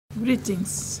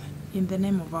Greetings in the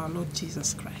name of our Lord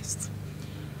Jesus Christ.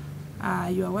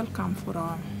 You are welcome for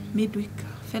our midweek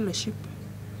fellowship,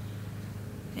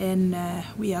 and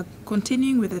we are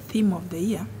continuing with the theme of the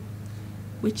year,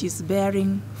 which is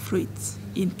bearing fruit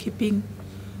in keeping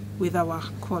with our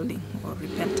calling or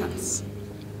repentance.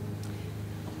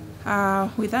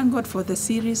 We thank God for the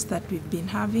series that we've been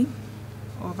having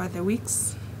over the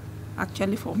weeks,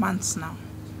 actually for months now.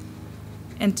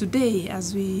 And today,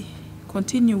 as we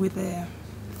continue with the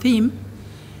theme,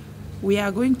 we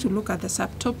are going to look at the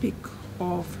subtopic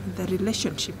of the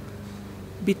relationship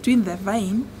between the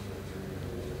vine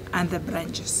and the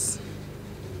branches.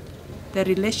 The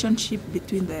relationship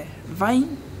between the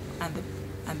vine and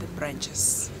the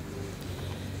branches.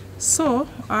 So,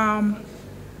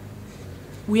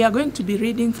 we are going to be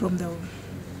reading from the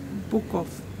book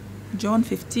of John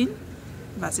 15,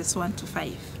 verses 1 to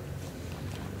 5.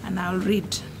 And I'll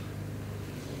read.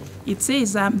 It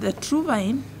says, I am the true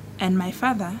vine, and my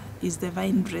Father is the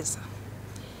vine dresser.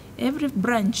 Every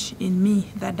branch in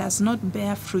me that does not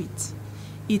bear fruit,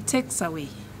 he takes away.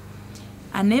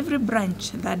 And every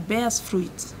branch that bears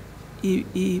fruit,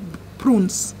 he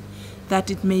prunes,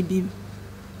 that it may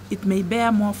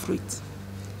bear more fruit.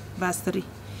 Verse 3.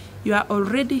 You are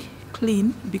already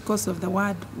clean because of the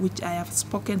word which I have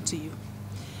spoken to you.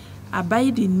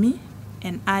 Abide in me,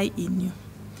 and I in you.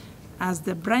 As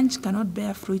the branch cannot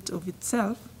bear fruit of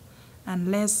itself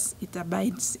unless it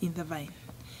abides in the vine,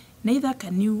 neither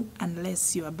can you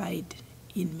unless you abide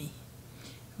in me.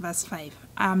 Verse 5,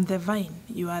 I am the vine,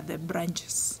 you are the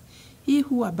branches. He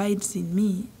who abides in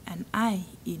me and I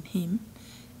in him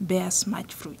bears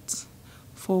much fruit.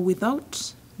 For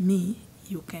without me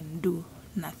you can do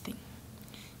nothing.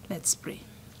 Let's pray.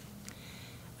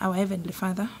 Our Heavenly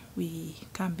Father, we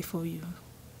come before you.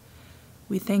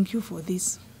 We thank you for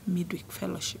this midweek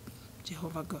fellowship,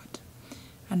 Jehovah God.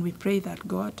 And we pray that,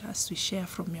 God, as we share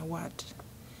from your word,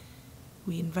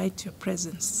 we invite your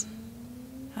presence.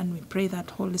 And we pray that,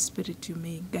 Holy Spirit, you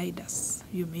may guide us.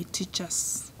 You may teach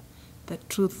us the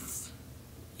truth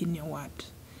in your word.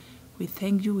 We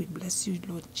thank you. We bless you,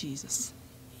 Lord Jesus.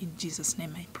 In Jesus'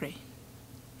 name I pray.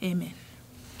 Amen.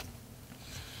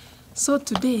 So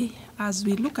today, as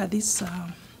we look at this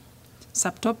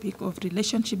subtopic of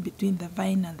relationship between the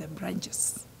vine and the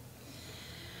branches,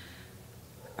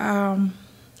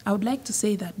 I would like to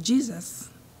say that Jesus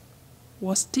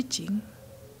was teaching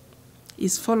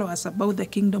his followers about the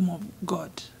kingdom of God,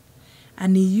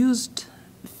 and he used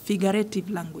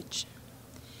figurative language.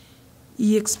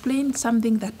 He explained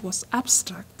something that was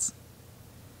abstract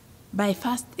by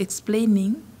first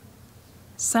explaining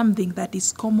something that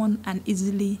is common and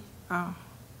easily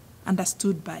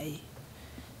understood by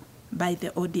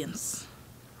the audience.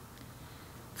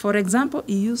 For example,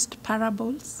 he used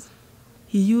parables.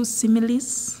 He used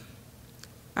similes,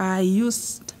 he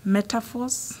used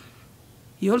metaphors,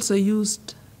 he also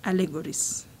used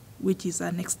allegories, which is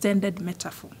an extended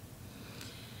metaphor.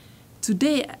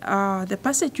 Today, in the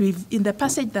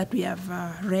passage that we have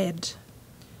read,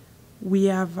 we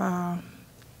have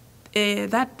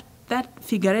that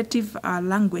figurative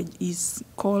language is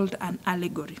called an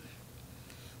allegory.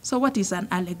 So what is an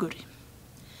allegory?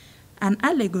 An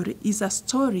allegory is a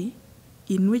story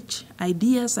in which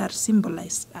ideas are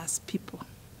symbolized as people.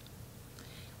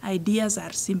 Ideas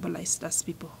are symbolized as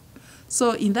people.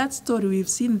 So in that story, we've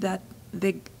seen that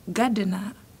the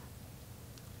gardener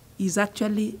is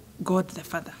actually God the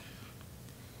Father.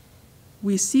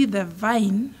 We see the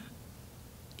vine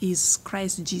is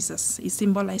Christ Jesus, is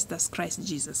symbolized as Christ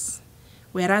Jesus,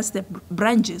 whereas the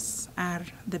branches are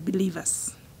the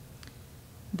believers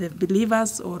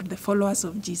or the followers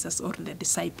of Jesus or the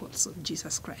disciples of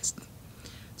Jesus Christ.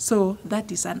 So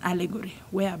that is an allegory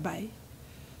whereby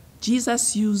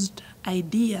Jesus used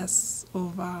ideas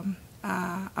of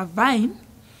a vine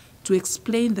to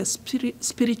explain the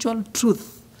spiritual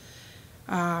truth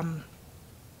about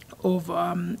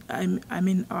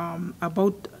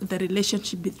the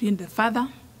relationship between the Father,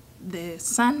 the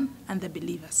Son, and the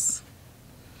believers.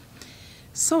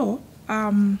 So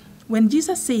when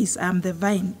Jesus says, I am the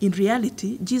vine, in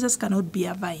reality, Jesus cannot be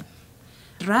a vine.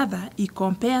 Rather, he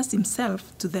compares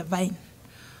himself to the vine,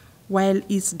 while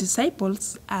his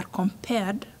disciples are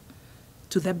compared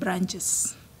to the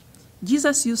branches.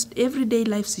 Jesus used everyday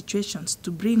life situations to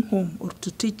bring home or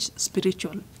to teach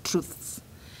spiritual truths.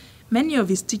 Many of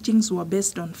his teachings were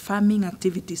based on farming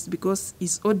activities because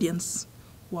his audience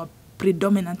were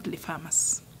predominantly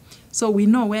farmers. So we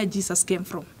know where Jesus came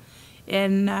from.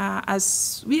 And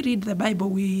as we read the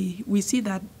Bible, we see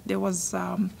that there was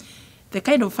the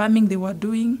kind of farming they were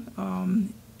doing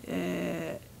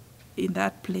in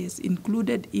that place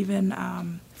included even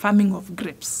farming of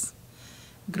grapes.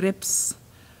 Grapes,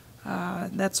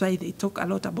 that's why they talk a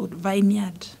lot about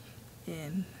vineyard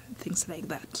and things like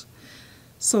that.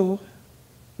 So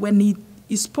when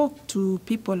he spoke to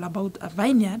people about a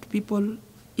vineyard, people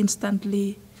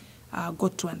instantly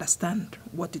got to understand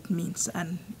what it means,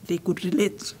 and they could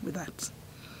relate with that.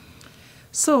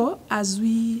 So as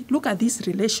we look at this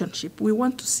relationship, we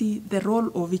want to see the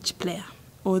role of each player,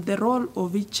 or the role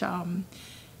of each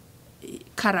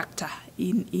character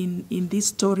in this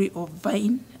story of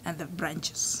vine and the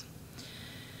branches.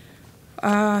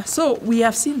 So we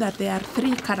have seen that there are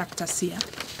three characters here,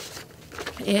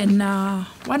 and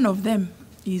one of them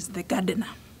is the gardener.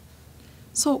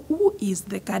 So who is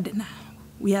the gardener?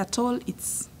 We are told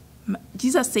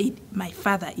Jesus said, my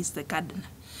Father is the gardener.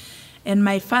 And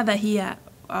my Father here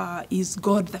is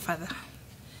God the Father,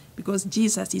 because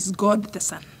Jesus is God the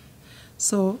Son.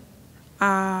 So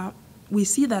we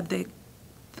see that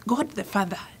God the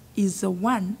Father is the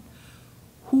one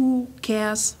who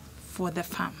cares for the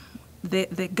farm,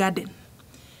 the garden.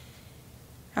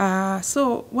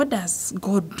 So what does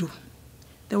God do?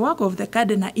 The work of the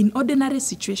gardener in ordinary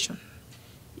situation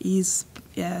is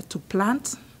to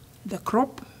plant the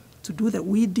crop, to do the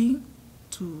weeding,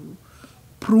 to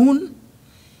prune,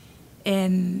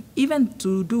 and even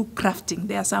to do crafting.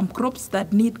 There are some crops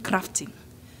that need crafting.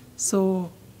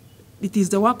 So it is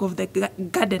the work of the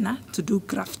gardener to do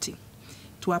crafting,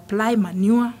 to apply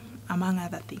manure, among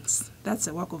other things. That's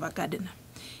the work of a gardener.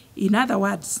 In other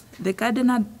words, the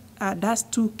gardener does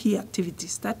two key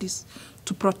activities. That is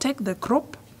to protect the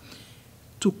crop,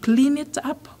 to clean it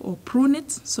up or prune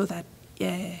it so that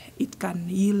it can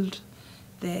yield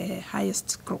the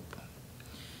highest crop.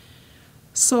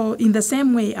 So in the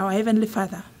same way, our Heavenly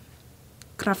Father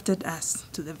crafted us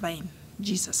to the vine,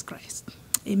 Jesus Christ.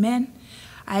 Amen.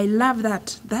 I love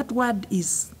that. That word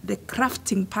is the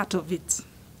crafting part of it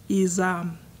is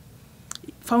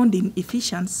found in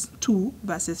Ephesians 2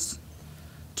 verses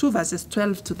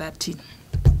 12 to 13.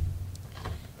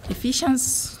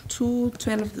 Ephesians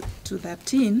 2:12 to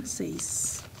 13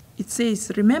 says,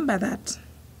 remember that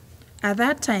at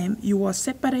that time you were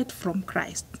separate from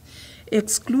Christ,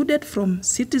 excluded from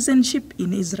citizenship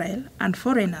in Israel, and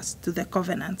foreigners to the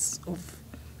covenants of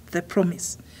the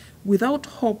promise, without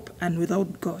hope and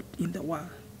without God in the world.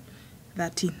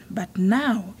 13. But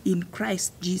now in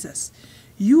Christ Jesus,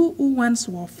 you who once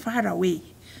were far away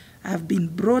have been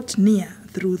brought near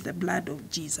through the blood of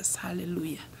Jesus.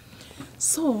 Hallelujah.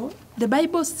 So the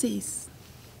Bible says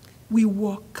we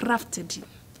were crafted in.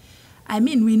 I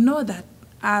mean, we know that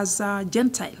as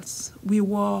Gentiles, we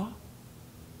were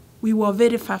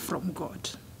very far from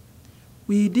God.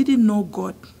 We didn't know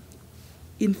God.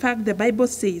 In fact, the Bible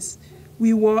says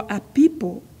we were a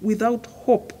people without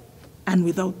hope and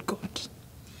without God.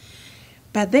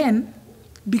 But then,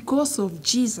 because of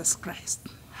Jesus Christ,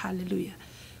 hallelujah,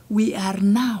 we are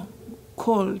now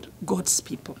called God's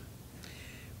people.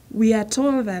 We are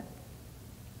told that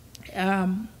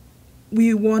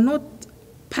we were not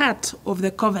part of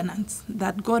the covenant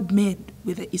that God made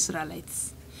with the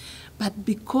Israelites. But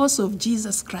because of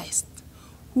Jesus Christ,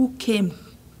 who came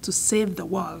to save the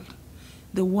world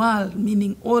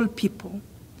meaning all people,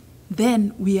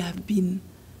 then we have been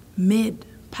made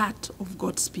part of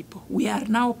God's people. We are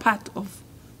now part of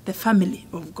the family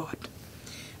of God.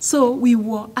 So we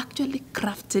were actually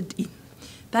crafted in.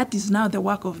 That is now the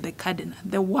work of the gardener,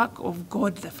 the work of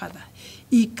God the Father.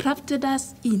 He crafted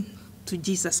us in to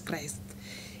Jesus Christ.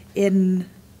 And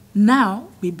now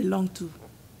we belong to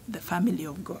the family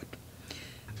of God.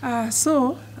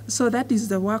 So that is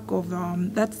the work of,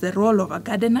 that's the role of a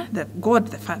gardener, God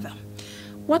the Father.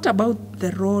 What about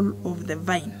the role of the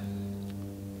vine?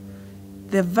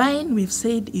 The vine, we've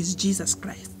said, is Jesus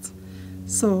Christ.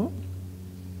 So,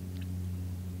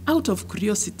 out of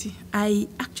curiosity, I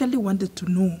actually wanted to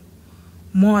know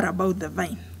more about the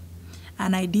vine.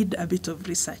 And I did a bit of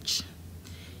research.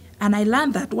 And I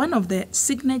learned that one of the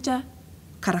signature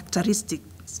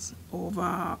characteristics of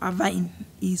a vine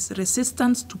is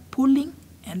resistance to pulling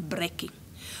and breaking.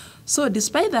 So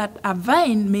despite that, a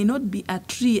vine may not be a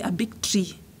tree, a big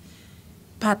tree,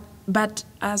 but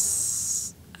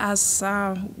as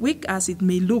weak as it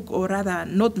may look, or rather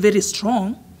not very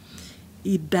strong,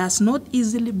 it does not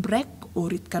easily break,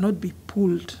 or it cannot be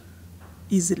pulled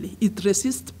easily. It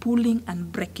resists pulling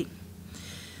and breaking.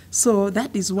 So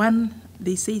that is one,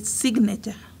 they say,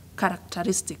 signature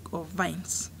characteristic of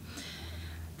vines.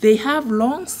 They have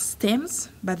long stems,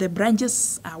 but the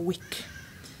branches are weak.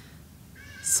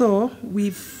 So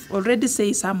we've already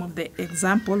said some of the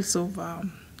examples of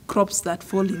crops that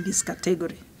fall in this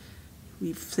category.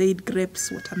 We've said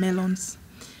grapes, watermelons.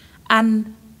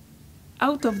 And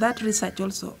out of that research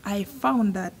also, I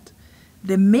found that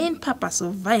the main purpose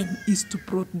of vine is to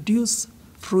produce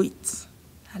fruits.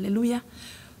 Hallelujah.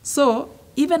 So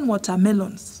even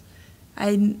watermelons,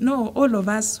 I know all of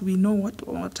us, we know what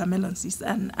watermelons is.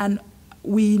 And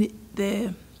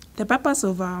the purpose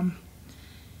of a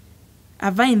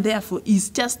vine, therefore, is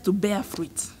just to bear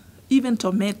fruit. Even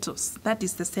tomatoes, that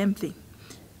is the same thing.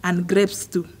 And grapes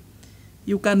too.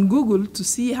 You can Google to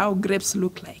see how grapes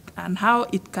look like and how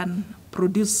it can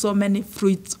produce so many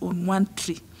fruits on one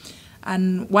tree.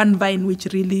 And one vine which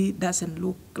really doesn't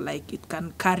look like it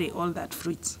can carry all that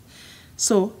fruits.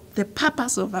 So the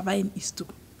purpose of a vine is to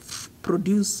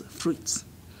produce fruits.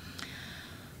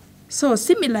 So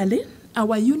similarly,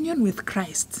 our union with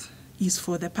Christ is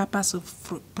for the purpose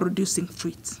of producing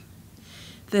fruits.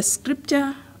 The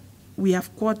scripture we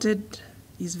have quoted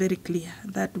is very clear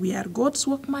that we are God's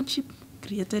workmanship,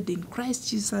 created in Christ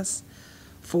Jesus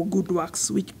for good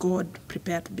works, which God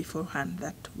prepared beforehand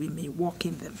that we may walk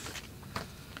in them.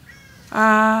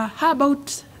 How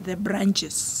about the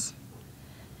branches?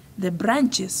 The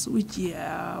branches, which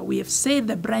we have said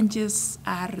the branches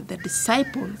are the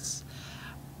disciples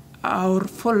or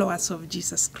followers of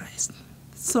Jesus Christ.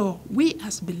 So we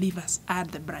as believers are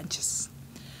the branches.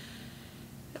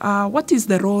 What is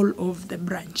the role of the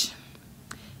branch?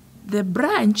 The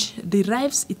branch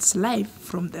derives its life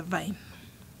from the vine.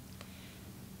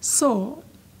 So,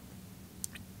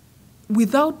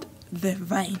 without the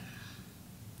vine,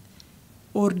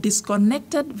 or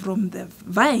disconnected from the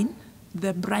vine,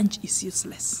 the branch is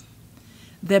useless.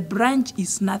 The branch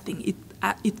is nothing.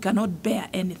 It cannot bear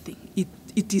anything.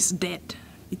 It is dead.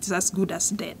 It's as good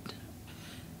as dead.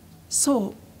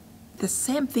 So, the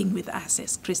same thing with us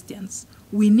as Christians.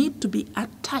 We need to be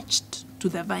attached to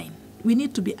the vine. We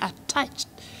need to be attached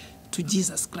to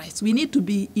Jesus Christ. We need to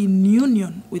be in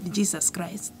union with Jesus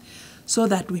Christ so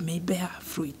that we may bear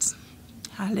fruits.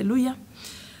 Hallelujah.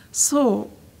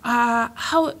 So,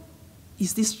 how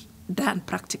is this done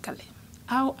practically?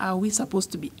 How are we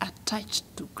supposed to be attached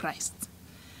to Christ?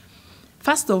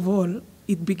 First of all,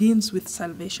 it begins with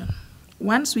salvation.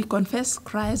 Once we confess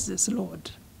Christ as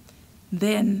Lord,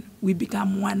 then we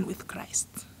become one with Christ.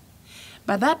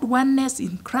 But that oneness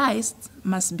in Christ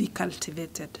must be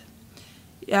cultivated.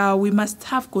 We must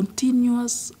have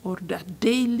continuous or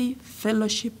daily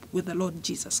fellowship with the Lord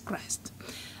Jesus Christ.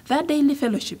 That daily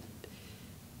fellowship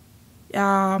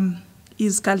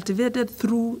is cultivated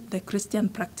through the Christian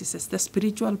practices, the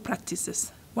spiritual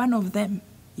practices. One of them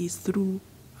is through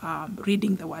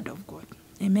reading the Word of God.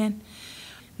 Amen.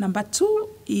 Number 2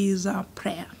 is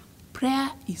prayer.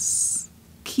 Prayer is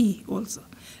key also.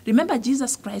 Remember,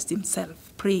 Jesus Christ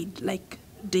himself prayed like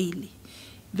daily.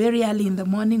 Very early in the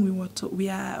morning,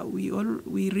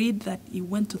 we read that he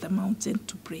went to the mountain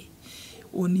to pray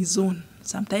on his own.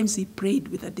 Sometimes he prayed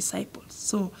with the disciples.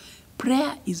 So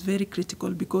prayer is very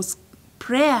critical because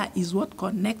prayer is what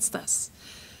connects us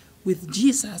with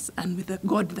Jesus and with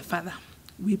God the Father.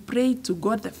 We pray to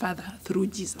God the Father through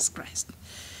Jesus Christ.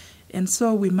 And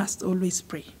so we must always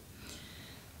pray.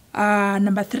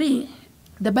 Number 3,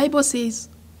 the Bible says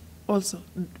also,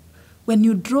 when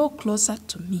you draw closer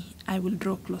to me, I will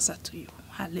draw closer to you.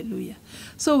 Hallelujah.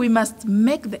 So we must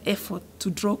make the effort to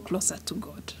draw closer to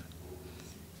God,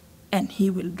 and he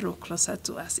will draw closer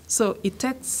to us. So it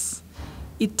takes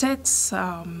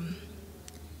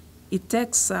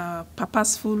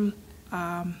purposeful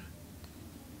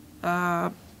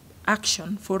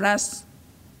action for us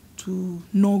to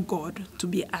know God, to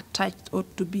be attached or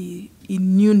to be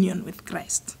in union with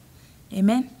Christ.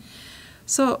 Amen.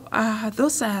 So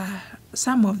those are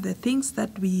some of the things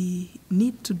that we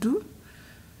need to do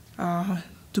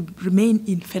to remain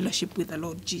in fellowship with the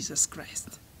Lord Jesus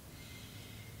Christ.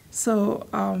 So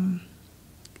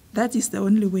that is the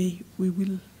only way we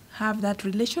will have that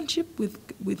relationship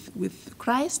with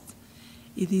Christ.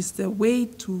 It is the way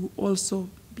to also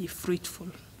be fruitful.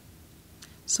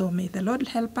 So may the Lord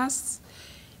help us.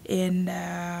 And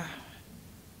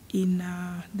in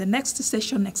the next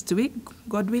session next week,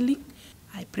 God willing,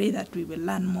 I pray that we will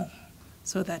learn more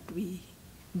so that we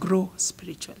grow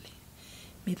spiritually.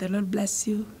 May the Lord bless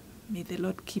you. May the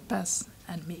Lord keep us.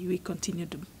 And may we continue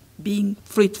to being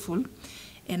fruitful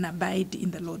and abide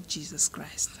in the Lord Jesus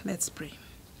Christ. Let's pray.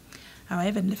 Our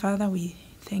Heavenly Father, we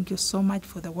thank you so much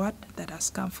for the word that has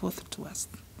come forth to us.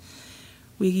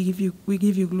 We give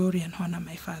you glory and honor,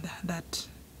 my Father, that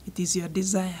it is your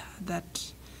desire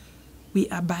that we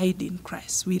abide in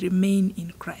Christ. We remain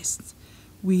in Christ.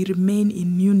 We remain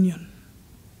in union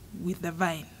with the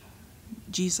vine,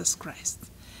 Jesus Christ.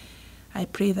 I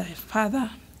pray that, Father,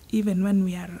 even when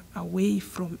we are away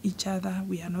from each other,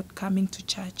 we are not coming to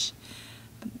church,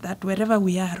 that wherever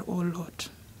we are, O Lord,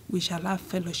 we shall have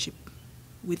fellowship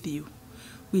with you.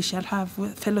 We shall have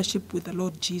fellowship with the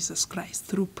Lord Jesus Christ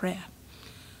through prayer,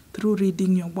 through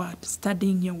reading your word,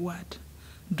 studying your word,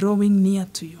 drawing near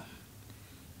to you,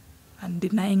 and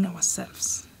denying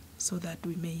ourselves so that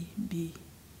we may be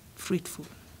fruitful,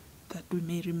 that we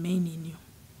may remain in you.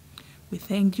 We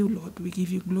thank you, Lord. We give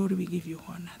you glory. We give you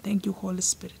honor. Thank you, Holy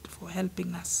Spirit, for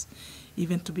helping us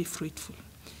even to be fruitful.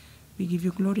 We give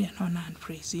you glory and honor and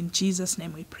praise. In Jesus'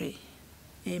 name we pray.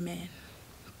 Amen.